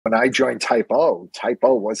when I joined Type O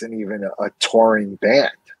wasn't even a touring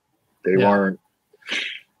band. They weren't,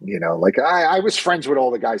 you know, like I was friends with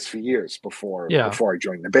all the guys for years before I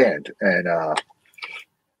joined the band. And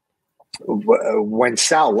when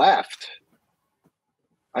Sal left,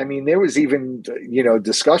 I mean, there was even, you know,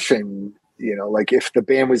 discussion, you know, like if the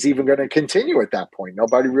band was even going to continue at that point.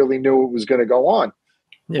 Nobody really knew what was going to go on,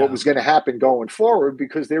 what was going to happen going forward,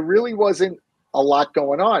 because there really wasn't a lot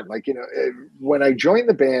going on. Like, you know, when I joined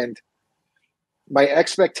the band, my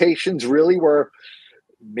expectations really were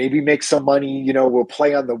maybe make some money, you know, we'll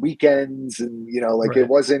play on the weekends, and, you know, like it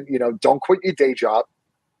wasn't, you know, don't quit your day job.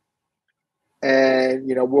 And,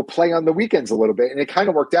 you know, we'll play on the weekends a little bit. And it kind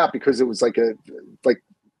of worked out because it was like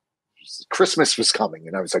Christmas was coming,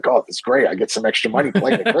 and I was like, oh, that's great. I get some extra money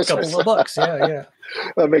playing at Christmas. A couple of bucks. Yeah.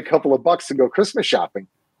 I'll make a couple of bucks to go Christmas shopping.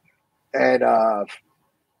 And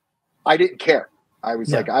I didn't care. I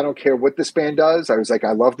was like, I don't care what this band does. I was like,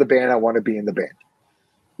 I love the band. I want to be in the band.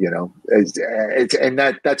 You know, and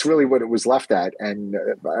that's really what it was left at. And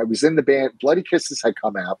I was in the band. Bloody Kisses had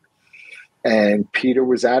come out, and Peter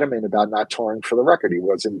was adamant about not touring for the record. He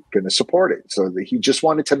wasn't going to support it. So he just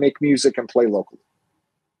wanted to make music and play locally.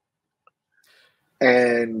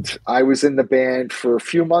 And I was in the band for a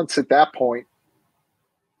few months at that point.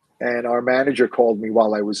 And our manager called me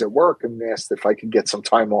while I was at work and asked if I could get some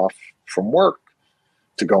time off from work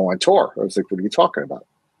to go on tour. I was like, what are you talking about?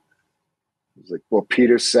 He was like, well,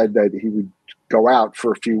 Peter said that he would go out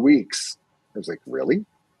for a few weeks. I was like, really?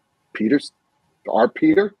 Our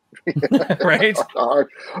Peter? Right.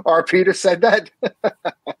 Our Peter said that?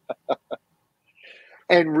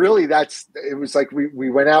 And really, it was like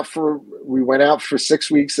we went out for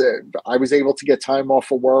 6 weeks. I was able to get time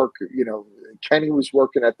off of work. You know, Kenny was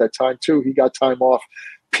working at that time too. He got time off.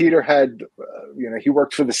 Peter had, you know, he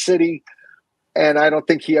worked for the city, and I don't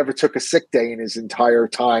think he ever took a sick day in his entire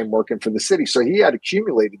time working for the city. So he had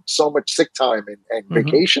accumulated so much sick time and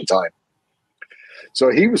vacation time.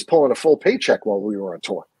 So he was pulling a full paycheck while we were on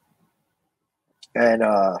tour. And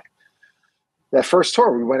that first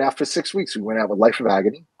tour, we went out for 6 weeks. We went out with Life of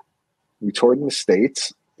Agony. We toured in the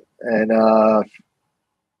States, and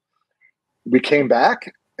we came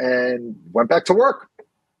back and went back to work.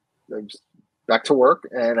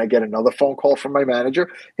 And I get another phone call from my manager.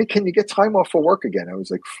 Hey, can you get time off for work again? I was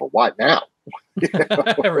like, for what now?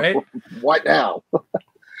 Right. What now?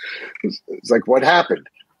 It's like, what happened?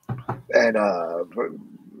 And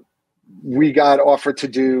we got offered to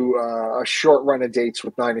do a short run of dates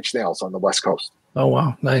with Nine Inch Nails on the West Coast. Oh,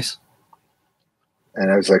 wow. Nice.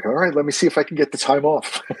 And I was like, all right, let me see if I can get the time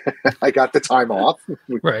off. I got the time off.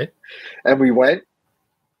 Right. And we went,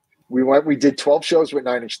 we did 12 shows with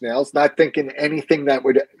Nine Inch Nails, not thinking anything that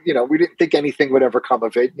would, you know, we didn't think anything would ever come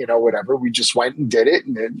of it, you know, whatever. We just went and did it,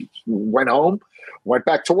 and then went home, went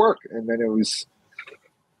back to work. And then it was,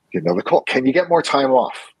 you know, the call, can you get more time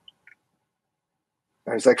off?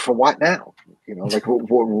 I was like, for what now? You know, like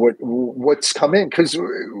what's come in? Because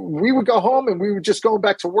we would go home and we were just going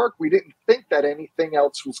back to work. We didn't think that anything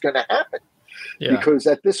else was going to happen. Yeah. Because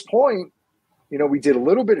at this point, you know, we did a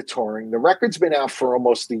little bit of touring. The record's been out for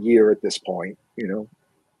almost a year at this point, you know,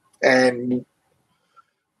 and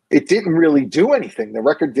it didn't really do anything.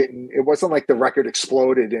 It wasn't like the record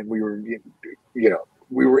exploded and we were, you know,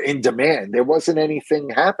 we were in demand. There wasn't anything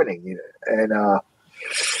happening, you know, and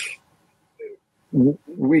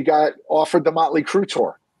we got offered the Mötley Crüe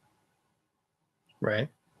tour. Right.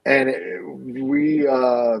 And we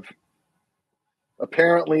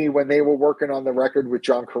apparently, when they were working on the record with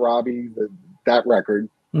John Corabi, that record,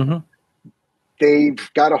 they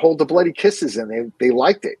got a hold of Bloody Kisses, and they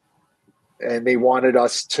liked it. And they wanted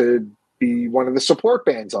us to be one of the support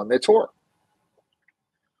bands on their tour.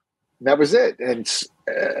 And that was it. And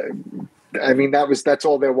I mean, that's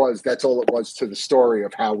all there was. That's all it was to the story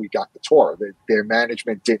of how we got the tour. Their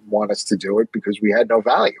management didn't want us to do it because we had no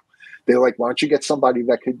value. They were like, why don't you get somebody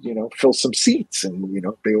that could, you know, fill some seats? And, you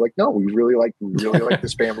know, they were like, no, we really like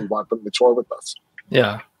this band. We want them to tour with us.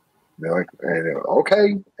 Yeah. They're like,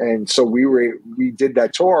 okay. And so we did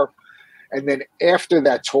that tour. And then after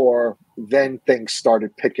that tour, then things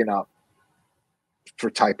started picking up for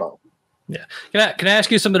Type O. Yeah. Can I ask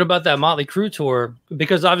you something about that Mötley Crüe tour?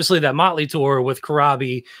 Because obviously that Mötley tour with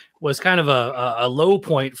Corabi was kind of a low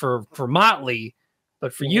point for Mötley,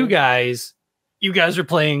 but for you guys are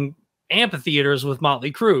playing amphitheaters with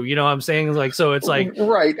Mötley Crüe. You know what I'm saying? Like, so it's like,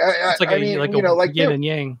 right. It's like a yin and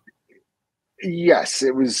yang. Yes,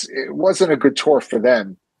 it wasn't a good tour for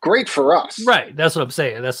them. Great for us. Right. That's what I'm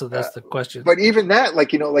saying. That's the question. But even that,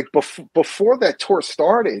 like, you know, like before that tour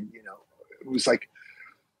started, you know, it was like,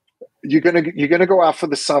 you're gonna go out for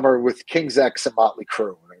the summer with King's X and Mötley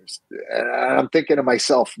Crüe. And And I'm thinking to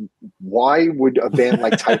myself, why would a band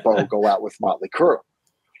like Typo go out with Mötley Crüe?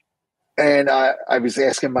 And I was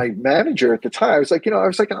asking my manager at the time, I was like,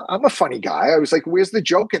 I'm a funny guy. I was like, where's the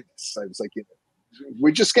joke in this? I was like,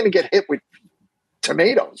 we're just going to get hit with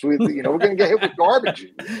tomatoes. We're going to get hit with garbage.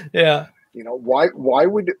 Yeah. Why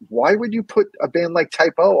would you put a band like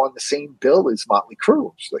Typo on the same bill as Mötley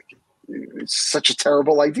Crüe? It's such a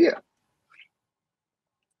terrible idea.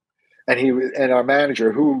 And our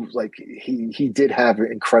manager, who he did have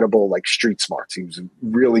incredible street smarts. He was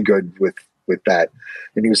really good with that.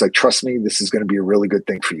 And he was like, trust me, this is going to be a really good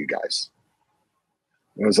thing for you guys.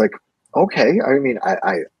 And I was like, okay. I mean,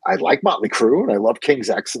 I like Mötley Crüe and I love King's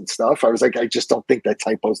X and stuff. I was like, I just don't think that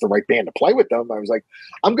Typo's the right band to play with them. I was like,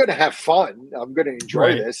 I'm going to have fun. I'm going to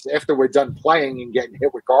enjoy this. After we're done playing and getting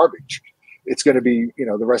hit with garbage, it's going to be,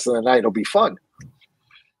 the rest of the night will be fun.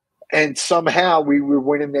 And somehow we were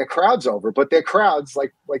winning their crowds over, but their crowds,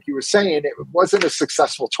 like you were saying, it wasn't a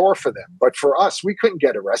successful tour for them. But for us, we couldn't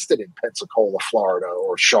get arrested in Pensacola, Florida,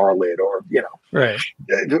 or Charlotte, or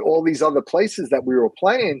all these other places that we were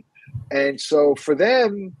playing. And so for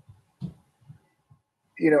them,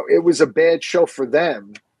 it was a bad show for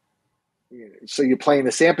them. So you play in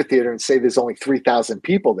this amphitheater and say there's only 3,000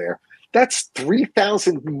 people there. That's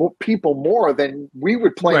 3,000 people more than we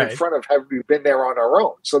would play in front of had we been there on our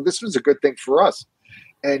own. So this was a good thing for us.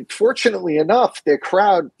 And fortunately enough, their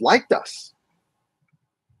crowd liked us.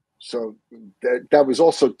 So that was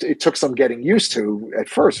also, it took some getting used to at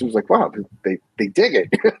first. It was like, wow, they dig it.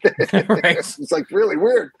 It's like really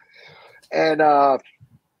weird. And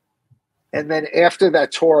then after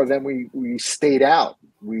that tour, then we stayed out.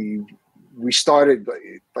 We started,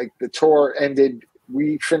 the tour ended.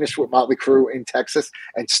 We finished with Mötley Crüe in Texas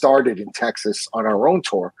and started in Texas on our own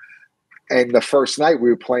tour. And the first night we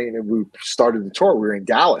were playing and we started the tour, we were in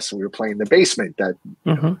Dallas. We were playing the basement that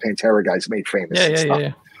Pantera guys made famous and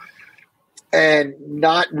stuff. And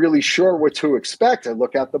not really sure what to expect. I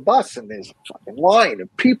look out the bus and there's a fucking line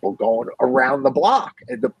of people going around the block.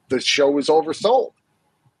 And the show was oversold.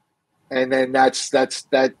 And then that's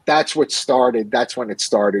what started. That's when it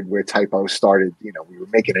started, where Typo started. We were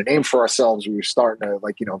making a name for ourselves. We were starting to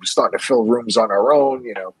starting to fill rooms on our own.